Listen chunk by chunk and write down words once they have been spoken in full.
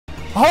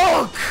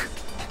Hulk!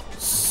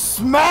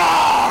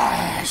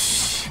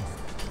 Smash!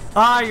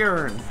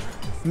 Iron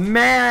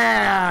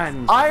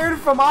Man! Iron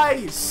from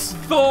ice!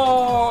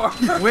 Thor!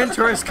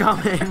 Winter is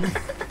coming.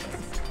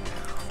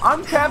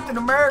 I'm Captain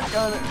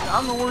America.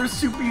 I'm the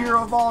worst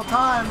superhero of all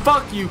time.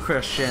 Fuck you,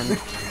 Christian.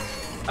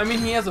 I mean,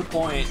 he has a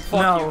point.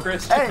 Fuck you,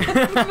 Christian.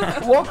 Hey,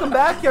 welcome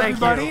back,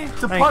 everybody,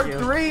 to Thank part you.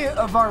 3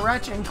 of our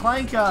Ratchet and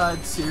Clank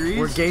series.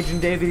 Where Gage and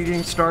David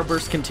eating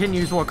Starburst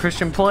continues while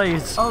Christian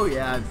plays. Oh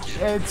yeah,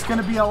 it's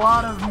gonna be a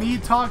lot of me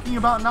talking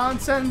about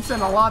nonsense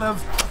and a lot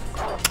of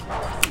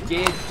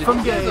Gage, did From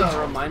you guys, Gage.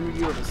 remind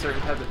you of a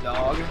certain type of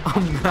dog? A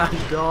mad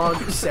dog.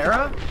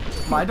 Sarah,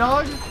 my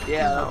dog.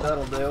 Yeah,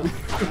 that'll do.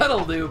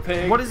 That'll do,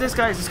 pig. What is this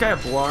guy? Is this guy a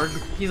blarg?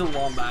 He's a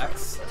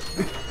Lombax.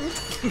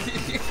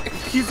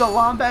 He's a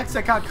Lombax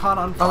that got caught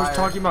on I fire. was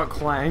talking about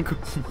Clank.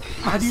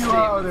 How do you?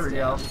 Oh, there we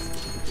go.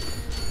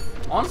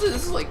 Honestly,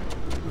 this is like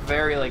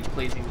very like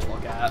pleasing to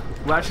look at.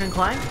 Ratchet and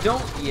Clank?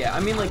 Yeah, I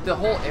mean like the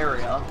whole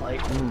area,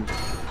 like.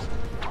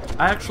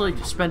 I actually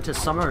spent a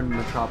summer in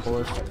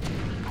Metropolis.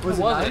 Was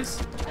it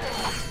nice?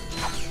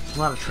 A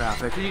lot of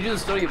traffic. Did you do the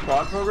study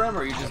abroad program,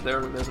 or are you just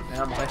there to visit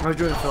family? I was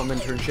doing a film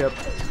internship.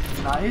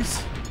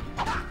 Nice.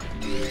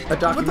 A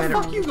documentary.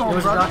 What the fuck you going, it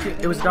was brother?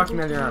 it was a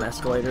documentary on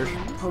escalators.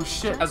 Oh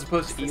shit. As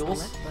opposed to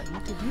eels.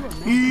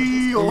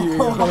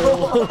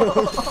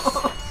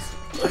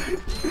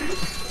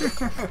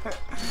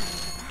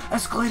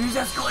 Escalators,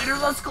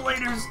 escalators,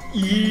 escalators.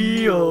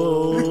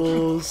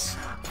 Eels.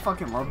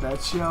 Fucking love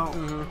that show.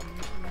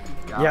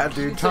 God. Yeah,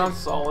 dude. Sounds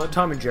solid.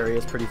 Tom and Jerry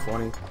is pretty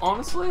funny.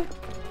 Honestly,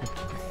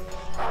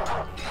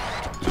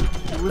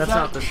 That's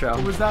not the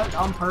show. Was that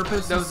on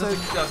purpose? that was just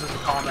a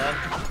comment.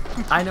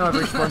 I know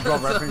every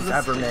SpongeBob reference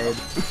ever made.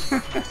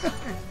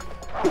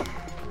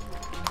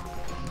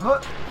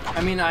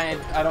 I mean,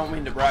 I don't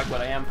mean to brag, but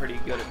I am pretty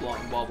good at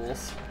blowing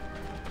bubbles.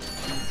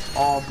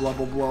 All blah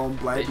blah blah and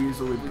blah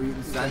usually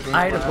bleeds. I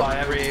had a By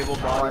every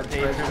able-bodied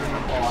patron in the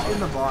bar. in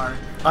the bar.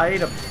 I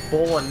ate a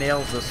bowl of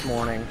nails this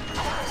morning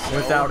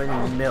without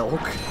any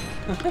milk.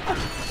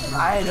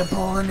 I had a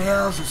bowl of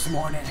nails this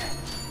morning.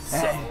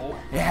 So,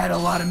 It had a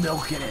lot of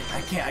milk in it.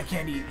 I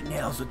can't eat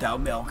nails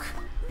without milk.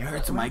 It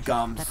hurts my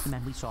gums. That's the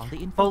man we saw on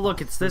the Oh look,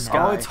 it's this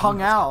guy. Oh, it's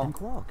Hung Al.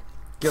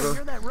 Get You're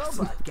her. that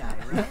robot guy,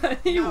 right?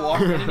 he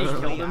walked in and he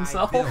killed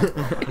himself.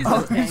 He's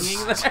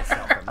just hanging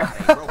there.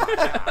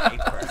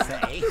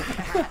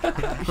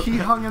 He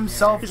hung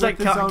himself He's with like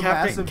his own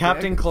Captain massive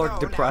Captain dick. Clark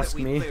depressed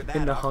me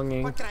into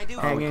hunging.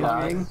 Hanging.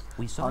 God.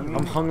 We saw you.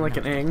 I'm hung like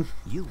an ing.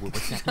 You were with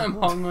Captain I'm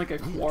Quark. hung like a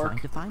We were quark. trying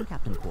to find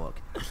Captain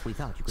Quark. We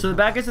thought you could So the help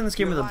bad us. guys in this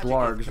game are the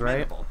blargs,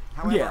 right?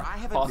 Yeah,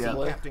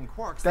 Possibly.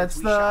 that's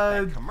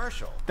the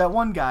that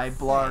one guy,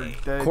 Blarg,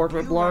 the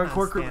Corporate blarg?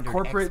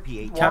 corporate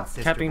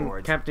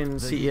Captain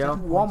CEO?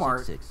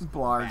 Walmart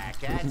Blarg.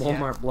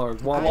 Walmart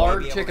blarg. Walmart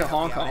Large chick of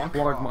Hong Kong.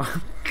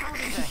 blarg.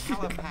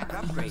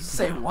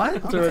 Say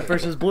what? So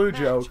versus Blue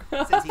joke.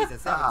 Since he's a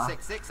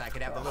 766, I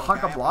could have the little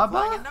Haka guy Blaba?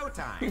 flying in no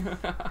time.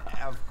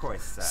 Of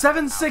course.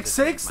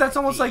 766? That's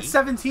almost like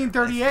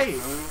 1738.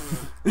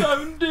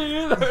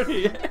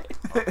 1738.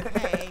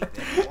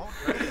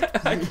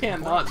 I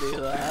can't not do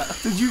that.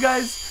 Did you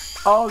guys?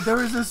 Oh, there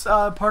was this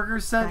Parker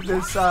sent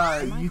this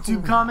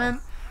YouTube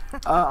comment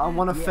on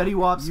one of Fetty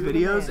Wap's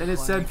videos, and it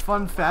said,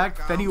 "Fun fact: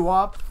 Fetty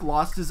Wap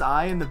lost his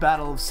eye in the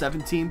Battle of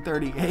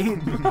 1738."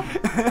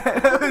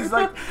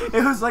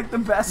 it was like the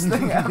best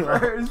thing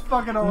ever. It was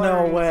fucking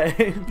hilarious. No way.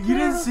 You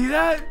didn't see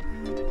that?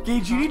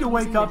 Gage, you need to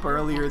wake up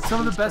earlier. It's some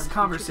of the best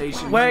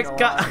conversations. Wake in a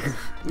up. while.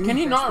 Can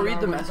he not read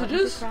the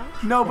messages?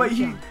 No, but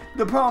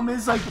the problem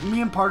is, like,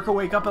 me and Parker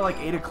wake up at like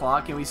 8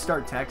 o'clock and we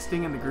start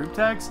texting in the group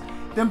text.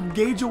 Then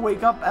Gage will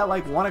wake up at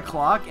like 1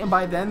 o'clock, and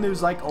by then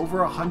there's like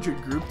over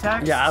 100 group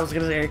texts. Yeah, I was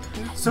gonna say.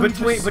 So he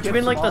just skips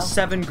between like them the all.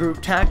 7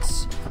 group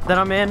texts that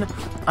I'm in,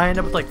 I end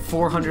up with like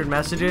 400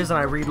 messages, and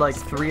I read like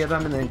 3 of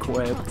them and then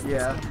quit.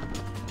 Yeah.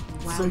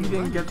 So he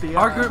didn't get the.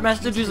 Our group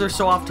messages are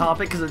so off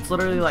topic because it's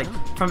literally like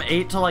from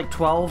 8 to like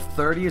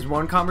 12:30 is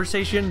one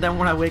conversation. Then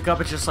when I wake up,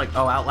 it's just like,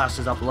 oh, Outlast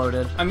is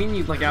uploaded. I mean,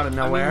 you Like out of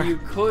nowhere. I mean, you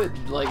could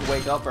like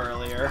wake up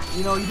earlier.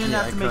 You know, you didn't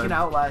Yeah, have to I make could. an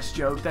Outlast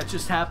joke. That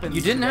just happened.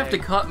 You didn't have to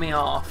today. cut me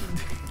off.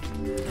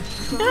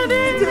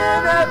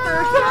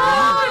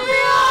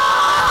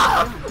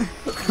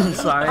 I'm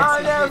sorry.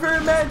 I never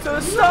meant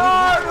to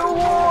start a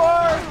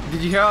war.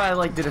 Did you hear how I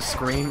like did a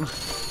scream?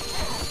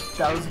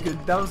 That was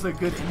good. That was a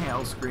good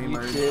inhale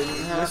screamer.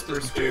 Didn't have to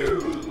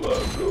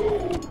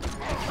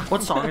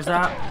What song is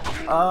that?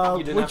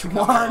 You didn't Which have to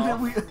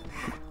cut me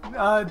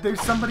one?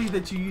 There's somebody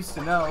that you used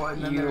to know,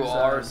 and then You there's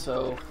are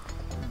so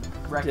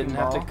Wrecking didn't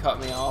have Ball. to cut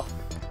me off.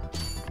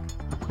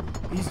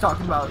 He's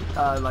talking about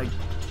like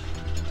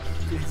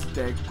his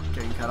dick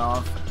getting cut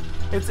off.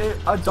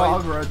 A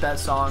dog wrote that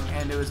song,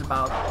 and it was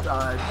about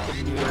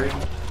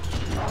neutering.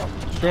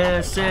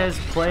 This is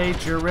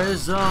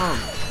plagiarism.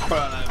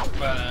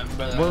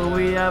 Will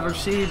we ever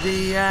see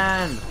the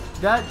end?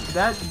 That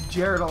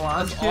Jared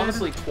Alon's That's kid,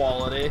 honestly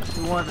quality.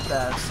 one of the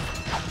best.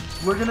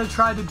 We're gonna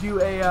try to do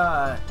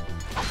a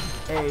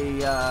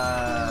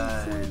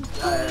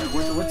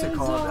what's it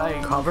called?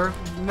 Cover?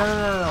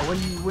 No.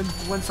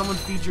 When someone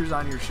features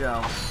on your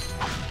show.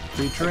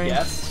 Featuring?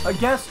 A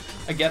guest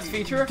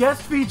feature?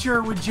 Guest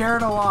feature with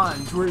Jared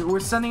Alonge. We're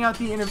sending out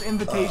the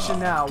invitation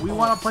now. We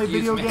want to play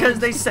video games. Because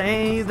they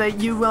say that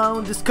you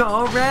own this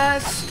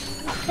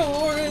chorus.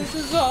 Chorus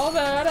is all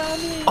that I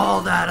need.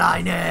 All that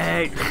I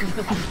need.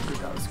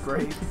 That was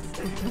great.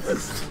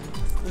 This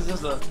is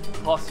just a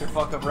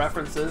clusterfuck of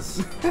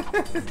references.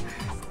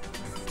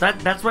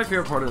 That's my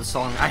favorite part of the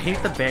song. I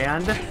hate the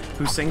band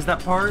who sings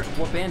that part.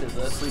 What band is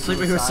this?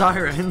 Sleeping with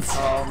Sirens.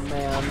 Oh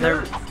man.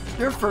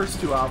 Their first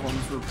two albums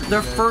were pretty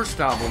Their good. first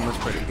album was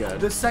pretty good.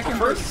 The second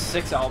First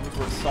 6 albums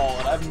were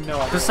solid. I have no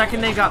idea. The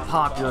second they got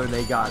popular,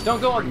 they got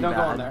Don't go on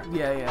pretty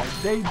there. Yeah.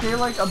 They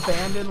like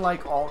abandoned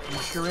like all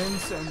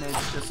instruments and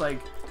it's just like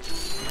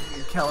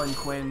Kellen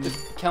Quinn.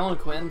 Kellen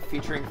Quinn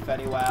featuring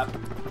Fetty Wap.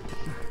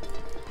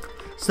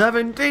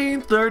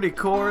 1730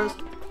 chorus.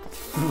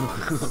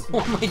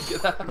 Oh my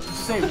god.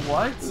 Say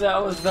what?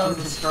 That was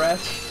a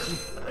stretch.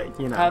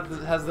 You know.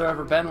 Has there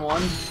ever been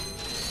one?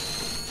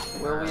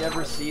 Will we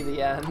ever see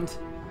the end?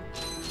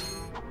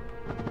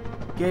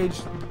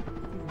 Gage,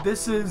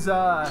 this is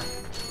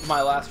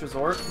My last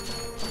resort.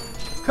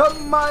 cut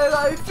my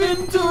life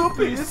into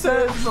pieces.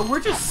 But we're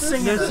just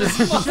singing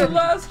this. My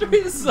last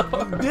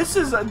resort. This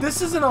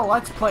isn't a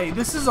let's play.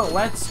 This is a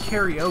let's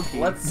karaoke.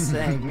 Let's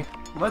sing.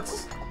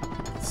 Let's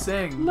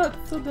sing.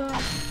 Let's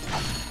die.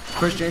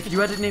 Christian, if you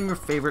had to name your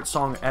favorite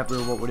song ever,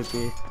 what would it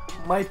be?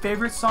 My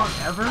favorite song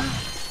ever?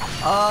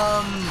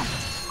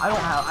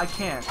 I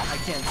can't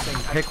sing.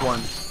 Pick one.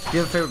 Do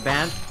you have a favorite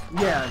band?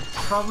 Yeah,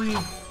 probably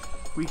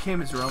We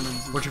Came as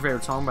Romans. What's your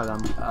favorite song by them?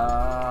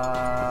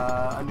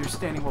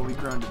 Understanding What We've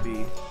Grown to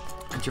Be.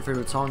 What's your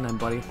favorite song then,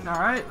 buddy?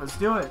 Alright, let's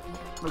do it.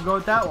 We'll go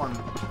with that one.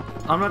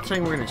 I'm not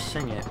saying we're gonna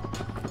sing it.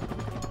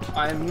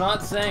 I'm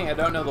not saying I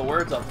don't know the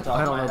words off the top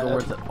I of don't my know head. the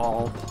words at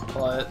all.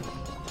 But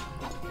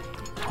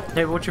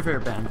Hey, what's your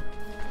favorite band?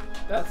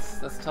 that's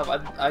tough.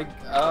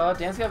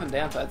 Dance Gavin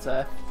Dance, I'd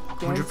say.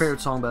 What's your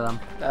favorite song by them?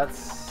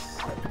 That's...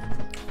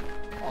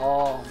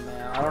 Oh,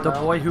 man, I don't The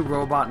know. Boy Who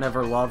Robot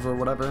Never Loved or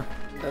whatever.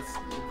 That's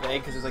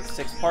vague because there's like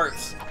 6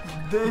 parts.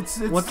 It's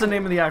What's the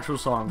name of the actual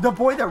song? The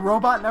Boy That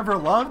Robot Never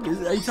Loved?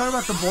 Are you talking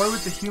about the boy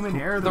with the human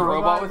hair? The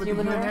robot with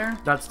human hair?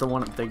 That's the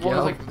one I'm thinking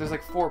Well, of. there's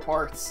like 4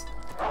 parts.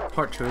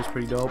 Part 2 is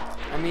pretty dope.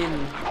 I mean,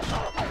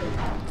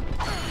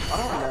 I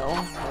don't know.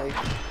 Like,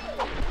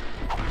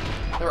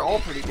 they're all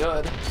pretty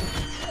good.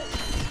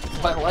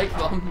 I like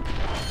them.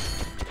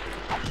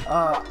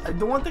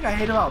 The one thing I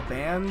hate about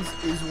bands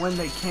is when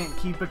they can't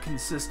keep a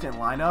consistent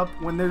lineup.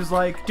 When there's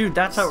like, Dude,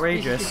 that's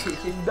outrageous.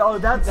 oh,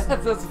 that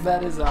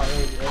is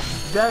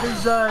outrageous.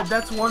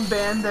 that's one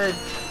band that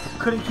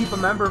couldn't keep a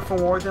member for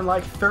more than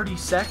like 30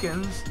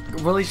 seconds.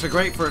 Released a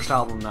great first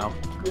album though.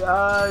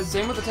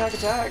 Same with Attack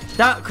Attack.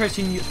 That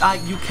Christian, you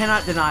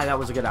cannot deny that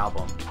was a good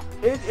album.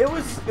 It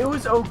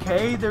was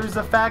okay. There was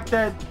the fact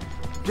that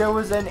there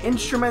was an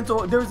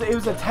instrumental. It was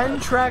a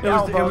 10-track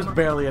album. It was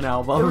barely an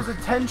album. It was a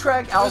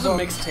 10-track It was a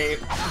album.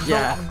 mixtape.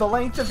 Yeah. The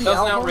length of the That was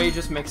an album.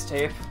 outrageous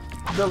mixtape.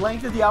 The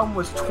length of the album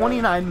was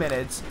 29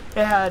 minutes.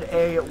 It had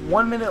a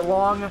 1-minute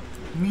long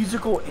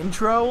musical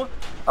intro,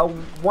 a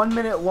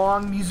 1-minute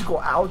long musical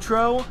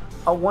outro,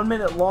 a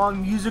 1-minute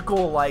long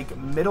musical like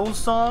middle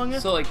song.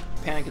 So like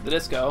Panic at the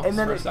Disco, And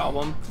then first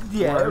album.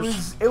 Yeah,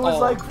 Worse. it was Oh,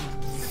 like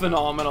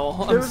phenomenal.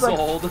 there I'm was like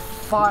sold.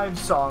 5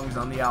 songs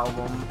on the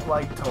album,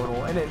 like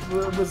total, and it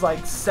was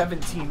like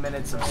 17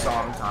 minutes of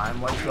song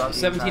time, like throughout the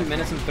 17 entire-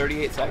 minutes and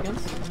 38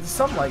 seconds,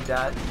 something like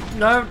that.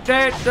 No,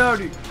 that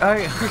dirty.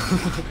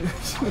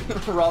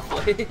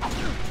 roughly.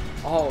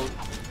 Oh,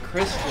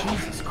 Christian.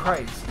 Jesus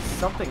Christ,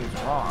 something is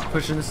wrong.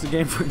 Pushing this is a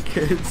game for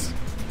kids.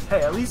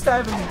 Hey, at least I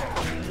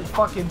haven't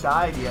fucking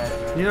died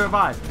yet. Neither have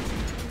I.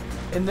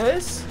 In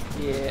this?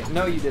 Yeah,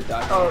 no, you did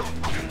die. Oh,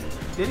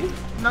 did he?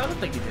 No, I don't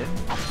think he did.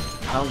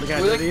 I don't think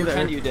I we like did either.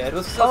 pretend you did.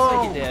 Let's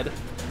say you did.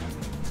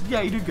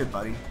 Yeah, you did good,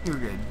 buddy. You were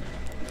good.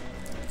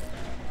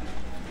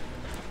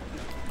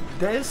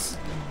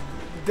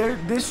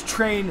 This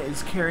train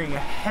is carrying a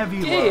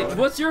heavy Gage, load.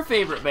 what's your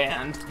favorite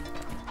band?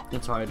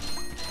 It's hard.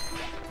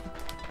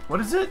 What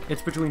is it?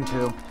 It's between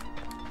 2.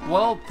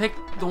 Well, pick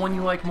the one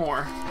you like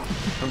more.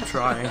 I'm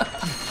trying.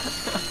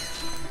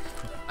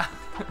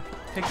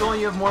 Pick the one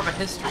you have more of a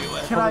history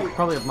with. Can I?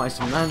 Probably have Mice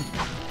and Men.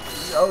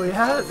 Oh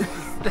yeah.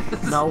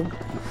 No.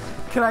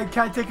 Can I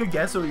take a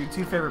guess at what your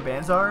 2 favorite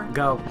bands are?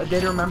 Go. A Day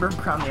to Remember,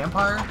 Crown the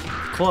Empire.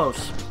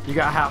 Close. You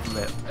got half of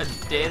it. A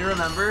Day to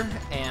Remember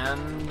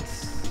and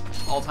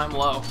All Time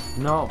Low.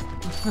 No.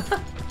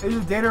 Is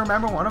A Day to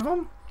Remember one of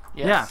them?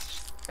 Yes.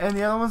 And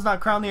the other one's not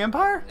Crown the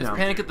Empire? It's No.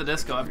 Panic at the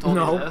Disco. I've told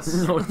No. you this.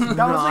 No, it's That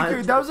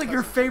not. was like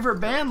your favorite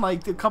band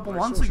like a couple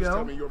months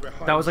ago.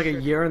 That was like a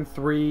year and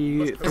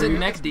 3. Is it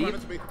Neck Deep?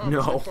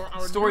 No.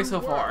 Story so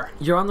far.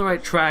 You're on the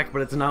right track,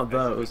 but it's not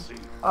those.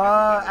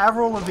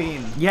 Avril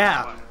Lavigne.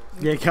 Yeah.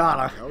 You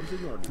gotta.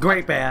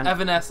 Great band.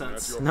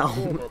 Evanescence. No.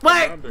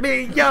 Wake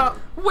me up!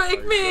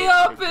 Wake me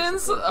up and...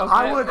 Okay,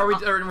 I would-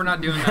 we're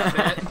not doing that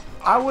bit.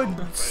 I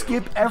would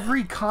skip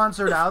every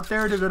concert out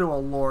there to go to a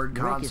Lord Rick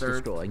is concert.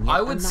 destroying I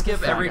yet would another skip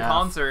fan. every Yeah.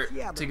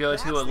 concert to go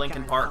to a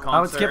Linkin Park concert.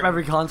 I would skip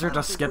every concert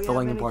to skip the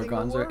Linkin Park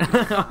concert.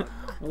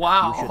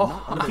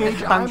 Wow.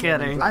 Gage, I'm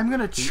kidding. I'm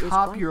gonna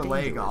chop your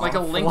leg off. Like a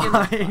Linkin.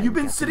 Why? You've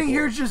been sitting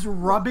here just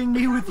rubbing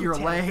me with your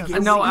leg.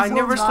 No, I It's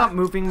never not- stopped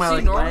moving my See,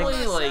 like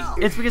normally, legs.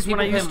 like, It's because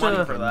when I people used pay money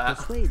to for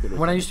that.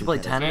 when I used to play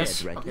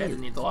tennis, Okay, I didn't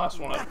need the last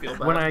one. I feel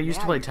bad. when I used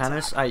to play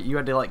tennis, you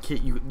had to like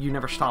you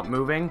never stop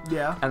moving.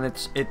 Yeah. And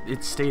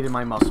it stayed in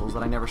my muscles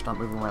that I never stopped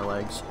moving my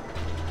legs.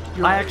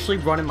 You're I like- actually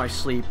run in my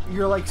sleep.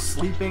 You're like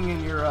sleeping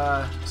in your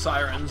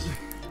Sirens.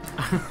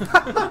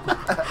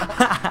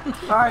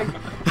 Alright,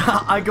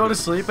 I go to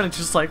sleep and it's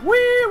just like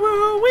wee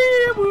woo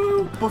wee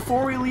woo.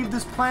 before we leave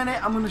this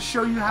planet, I'm gonna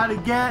show you how to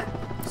get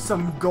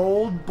some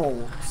gold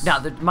bolts. Now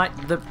the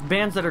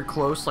bands that are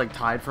close, like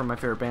tied for my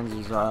favorite bands,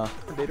 is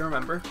They don't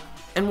remember.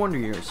 and Wonder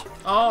Years.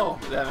 Oh,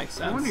 that makes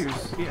sense.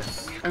 Wonders,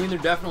 yes. I mean, they're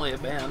definitely a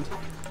band.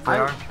 They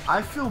are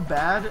I feel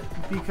bad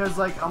because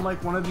like I'm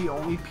like one of the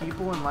only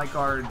people in like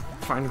our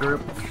friend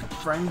group.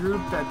 friend group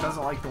that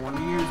doesn't like the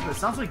Wonder Years, but it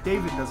sounds like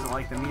David doesn't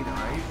like them either,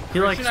 right? He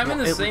likes. I'm in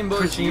the same boat as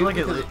Christian, you like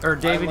because or I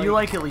David, you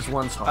like- like at least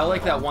one song. I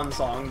like that one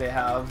song they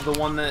have. The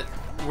one that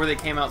where they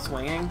came out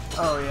swinging.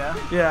 Oh yeah.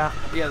 Yeah,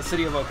 Yeah, the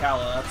City of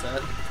Ocala.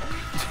 That's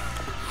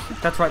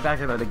it. that's right back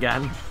at it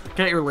again.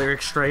 Get your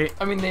lyrics straight.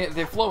 I mean,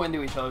 they flow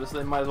into each other, so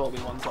they might as well be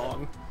one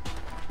song.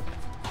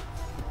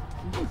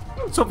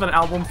 So if an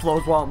album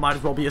flows well, it might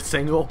as well be a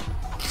single.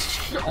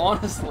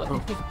 Honestly,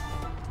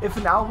 If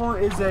an album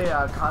is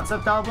a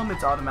concept album,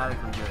 it's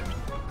automatically good.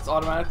 it's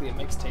automatically a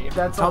mixtape.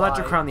 That's a Tell lie. that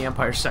to Crown the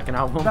Empire's second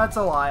album. That's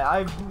a lie.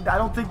 I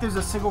don't think there's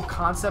a single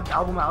concept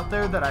album out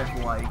there that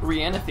I've liked.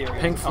 Rihanna Theory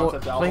is Pink, a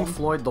concept album.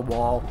 Floyd, The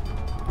Wall.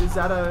 Is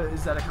that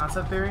a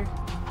concept theory?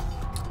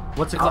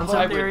 What's a It's a concept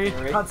hybrid theory?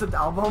 theory. Concept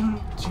album?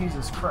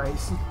 Jesus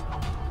Christ.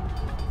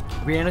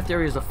 Rihanna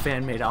Theory is a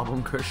fan-made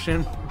album,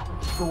 Christian.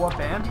 For what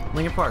band?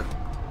 Linkin Park.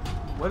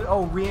 What?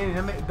 Oh,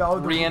 Rihanna. Oh,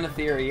 the Rihanna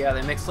Theory, yeah,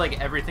 they mixed like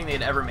everything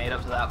they'd ever made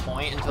up to that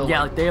point until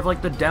Yeah, like they have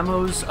like the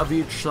demos of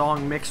each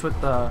song mixed with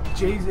the.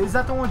 Jay. Is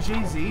that the one with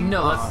Jay-Z?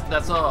 No,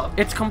 that's a.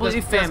 It's completely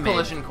that's fan-made.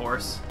 Collision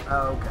Course.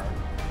 Oh, okay.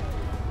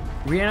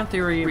 Rihanna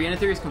Theory. Rihanna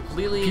Theory is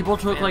completely. People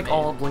took like fan-made.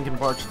 all of Linkin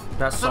Park's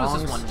best I thought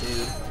songs. it was just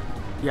one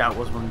dude. Yeah, it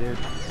was one dude.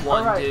 One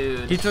Alright.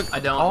 dude. He took I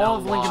don't all know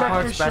of Linkin why. Check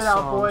Park's this shit best out,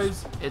 songs.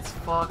 boys. It's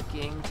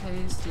fucking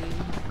tasty.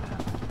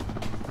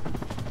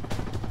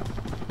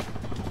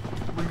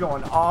 We're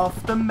going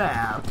off the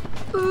map.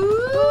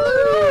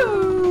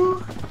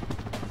 Ooh.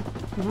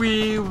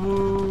 Wee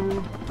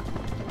woo.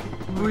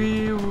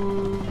 Wee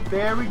woo.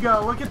 There we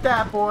go. Look at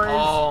that, boys.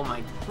 Oh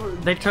my.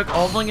 They took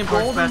all of Linkin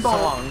Park's Golden best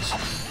Ball. songs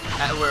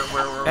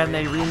Where were and we?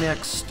 they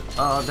remixed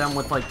them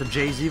with like the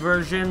Jay-Z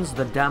versions,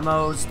 the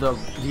demos, the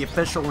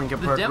official Linkin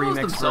The Park demos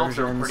remix themselves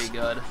versions. are pretty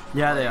good.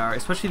 Yeah, they are,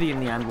 especially the in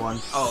the end one.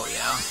 Oh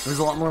yeah. There's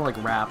a lot more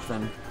like rap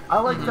than. I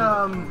like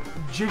the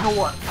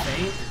Gigawatt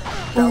Faint.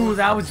 Ooh,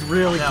 that was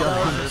really That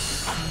good. was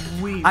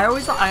Sweet. I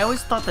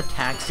always thought the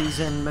taxis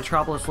in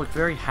Metropolis looked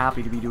very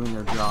happy to be doing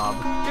their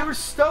job. They were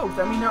stoked.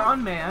 I mean, they're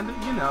unmanned,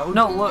 you know.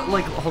 No, look,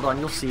 like hold on,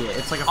 you'll see it.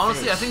 It's like a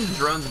honestly, I face. think the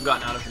drones have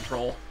gotten out of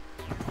control.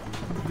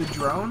 The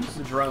drones?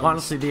 The drones.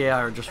 Honestly, the AI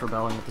are just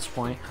rebelling at this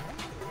point.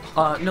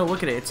 No,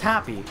 look at it. It's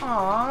happy.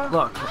 Aww.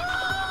 Look,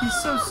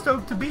 He's so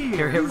stoked to be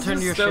here, here. return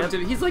to your Stoked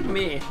ship. to- he's like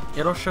me.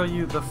 It'll show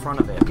you the front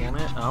of it, won't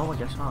it? Oh, I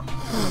guess not.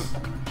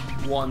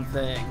 One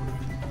thing.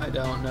 I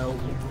don't know.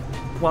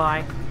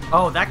 Why?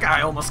 Oh, that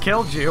guy almost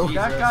killed you.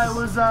 That guy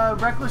was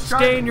reckless Stay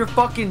driving. in your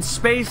fucking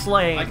space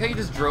lane. Like how you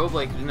just drove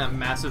like in that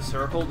massive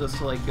circle just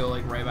to like go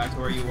like right back to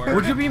where you were.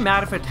 Would you be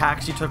mad if a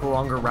taxi took a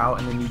longer route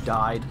and then you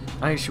died?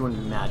 I guess you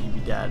wouldn't be mad. You'd be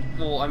dead.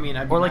 Well, I mean,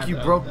 I'd be Or like mad you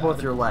that I broke was both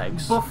dead. your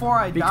legs. Before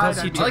I Because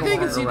died, he I'd be I like how you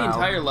can Took a see the longer route.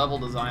 entire level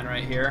design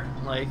right here.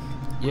 Like,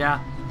 Yeah.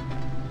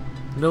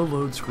 No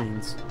load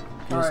screens.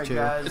 Alright, PS2.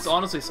 guys. it's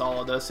honestly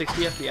solid though.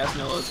 60 FPS,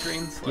 no load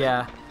screens. Like,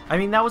 Yeah. I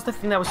mean, that was the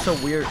thing that was so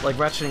weird. Like,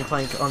 Ratchet and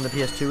Clank on the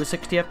PS2 was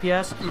 60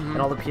 FPS, and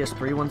all the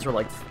PS3 ones were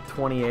like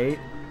 28,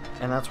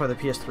 and that's why the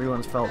PS3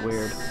 ones felt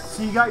weird.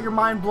 So you got your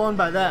mind blown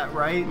by that,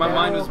 right? My That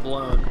mind little- was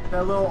blown.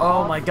 That little.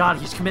 Oh my god,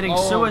 he's committing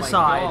Oh my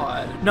suicide.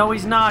 God. No,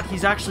 he's not.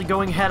 He's actually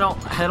going head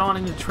on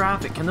into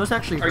traffic. Can those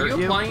actually Are hurt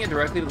you applying it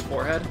directly to the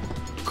forehead?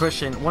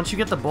 Christian, once you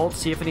get the bolt,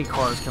 see if any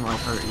cars can like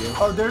hurt you.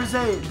 Oh, there's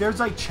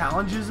like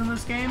challenges in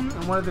this game,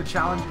 and one of the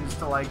challenges is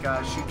to like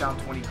shoot down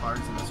 20 cars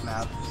in this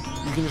map.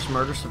 You can just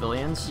murder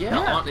civilians.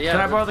 Yeah. Can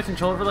I borrow the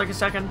controller for like a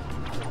second?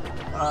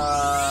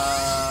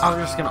 I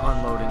was just gonna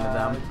unload into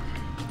them.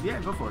 Yeah,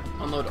 go for it.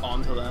 Unload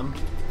onto them.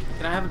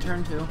 Can I have a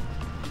turn too?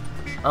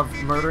 Of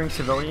murdering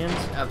civilians.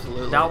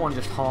 Absolutely. That one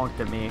just honked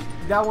at me.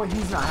 That one,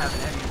 he's not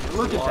having anything.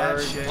 Look at that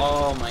Large- shit.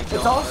 Oh my god.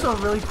 It's also a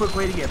really quick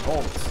way to get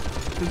bolts,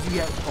 because you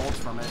get bolts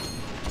from it.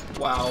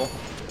 Wow.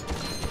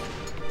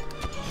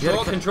 You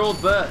gotta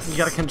Controlled burst. You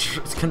gotta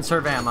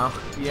conserve ammo.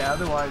 Yeah,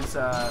 otherwise,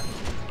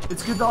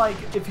 it's good to like,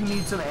 if you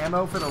need some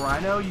ammo for the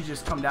Rhino, you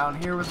just come down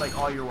here with like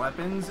all your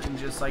weapons and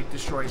just like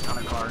destroy a ton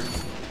of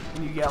cars.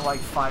 And you get like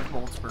 5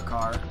 bolts per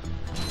car.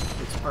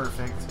 It's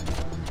perfect.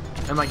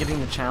 Am I getting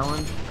the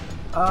challenge?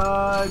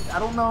 I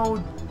don't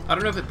know. I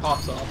don't know if it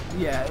pops up.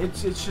 Yeah,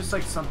 it's just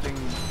like something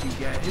you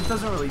get. It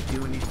doesn't really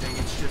do anything.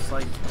 It's just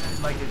like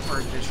it's for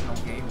additional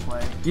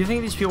gameplay. You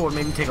think these people would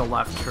maybe take a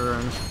left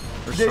turn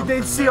or something?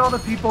 They'd see all the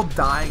people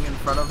dying in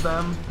front of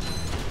them.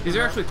 These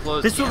are actually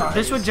close.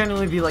 This would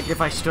genuinely be like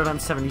if I stood on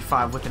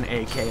 75 with an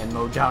AK and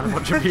mowed down a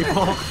bunch of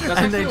people,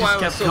 and they just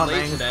kept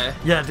coming. Today.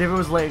 Yeah, David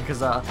was late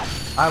because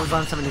I was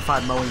on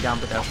 75 mowing down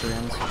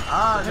pedestrians.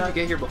 How did you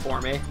get here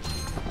before me?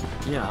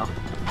 You know,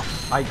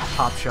 I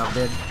pop shoved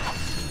it.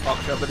 Pop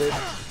shove it.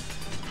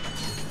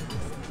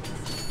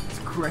 It's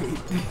great.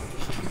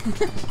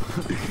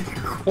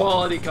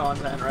 Quality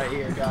content right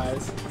here,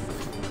 guys.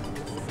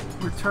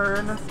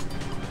 Return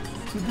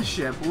to the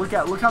ship. Look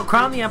how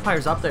Crown the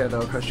Empire's up there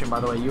though, Christian. By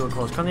the way, you were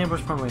close. Crown the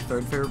Empire's probably my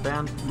third favorite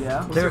band.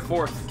 Yeah. What's your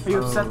fourth? Are you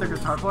upset the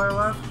guitar player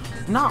left?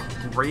 Not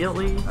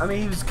really. I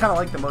mean, he was kind of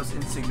like the most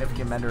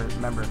insignificant member of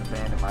the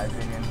band, in my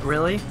opinion.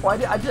 Really? Well,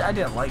 I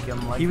didn't like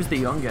him. Like, He was the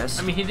youngest.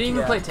 I mean, he didn't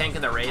even play tank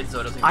in the raid, so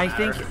it doesn't I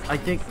matter.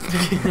 think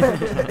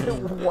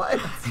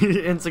what?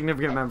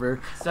 insignificant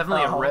member. It's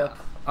definitely a rip.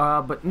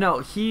 But no,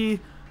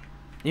 he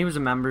was a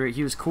member.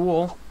 He was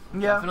cool.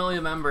 Yeah. Definitely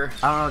a member.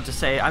 I don't know what to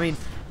say. I mean,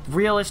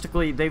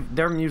 realistically,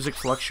 their music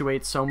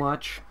fluctuates so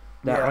much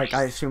that like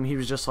I assume he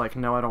was just like,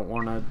 no, I don't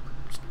want to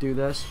do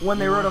this. When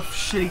they wrote a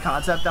shitty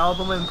concept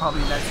album, and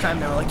probably next time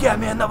they were like, yeah,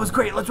 man, that was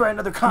great. Let's write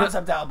another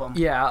concept album.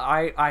 Yeah,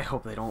 I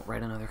hope they don't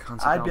write another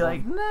concept I'd album. be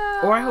like,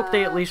 nah. Or I hope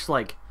they at least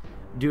like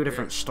do a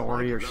different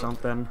story or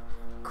something.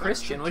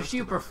 Christian, which do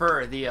you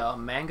prefer, the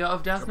manga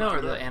of Death Note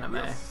or the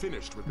anime?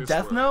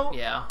 Death Note?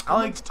 Yeah.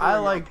 I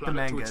like the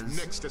mangas.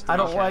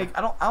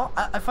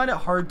 I find it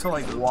hard to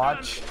like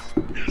watch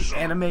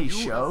anime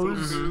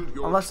shows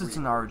unless it's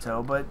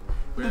Naruto, but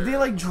they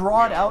like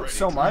draw it out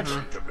so much.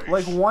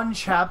 Like one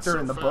chapter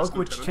in the book,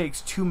 which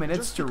takes 2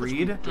 minutes to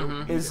read,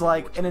 is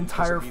like an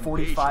entire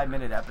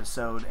 45-minute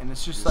episode, and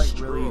it's just like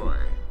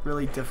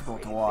really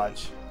difficult to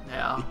watch.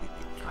 Yeah.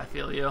 I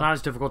feel you. Not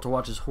as difficult to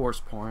watch as horse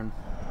porn.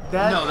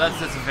 No, that's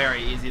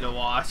very easy to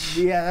watch.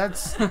 Yeah,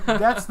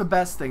 that's the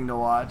best thing to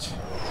watch.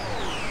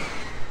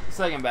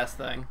 Second best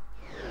thing.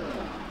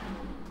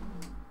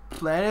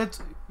 Planet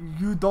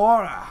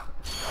Eudora.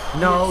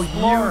 No,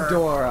 Explorer.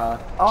 Eudora.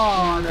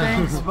 Oh,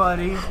 thanks,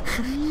 buddy.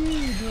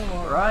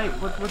 Right,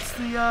 what's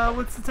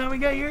the time we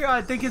got here?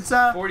 I think it's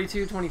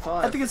 42:25.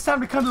 I think it's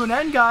time to come to an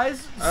end,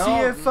 guys.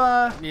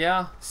 Oh,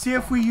 yeah. See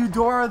if we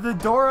Eudora the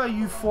Dora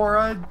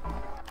Euphora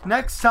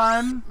next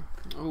time.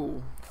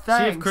 Ooh.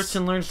 Thanks. See if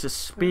Christian learns to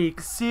speak.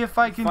 See if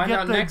I can Find get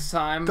out next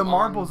time the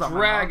marbles on on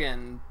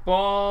Dragon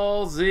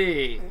Ball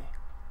Z.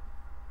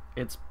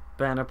 It's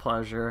been a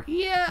pleasure.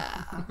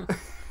 Yeah.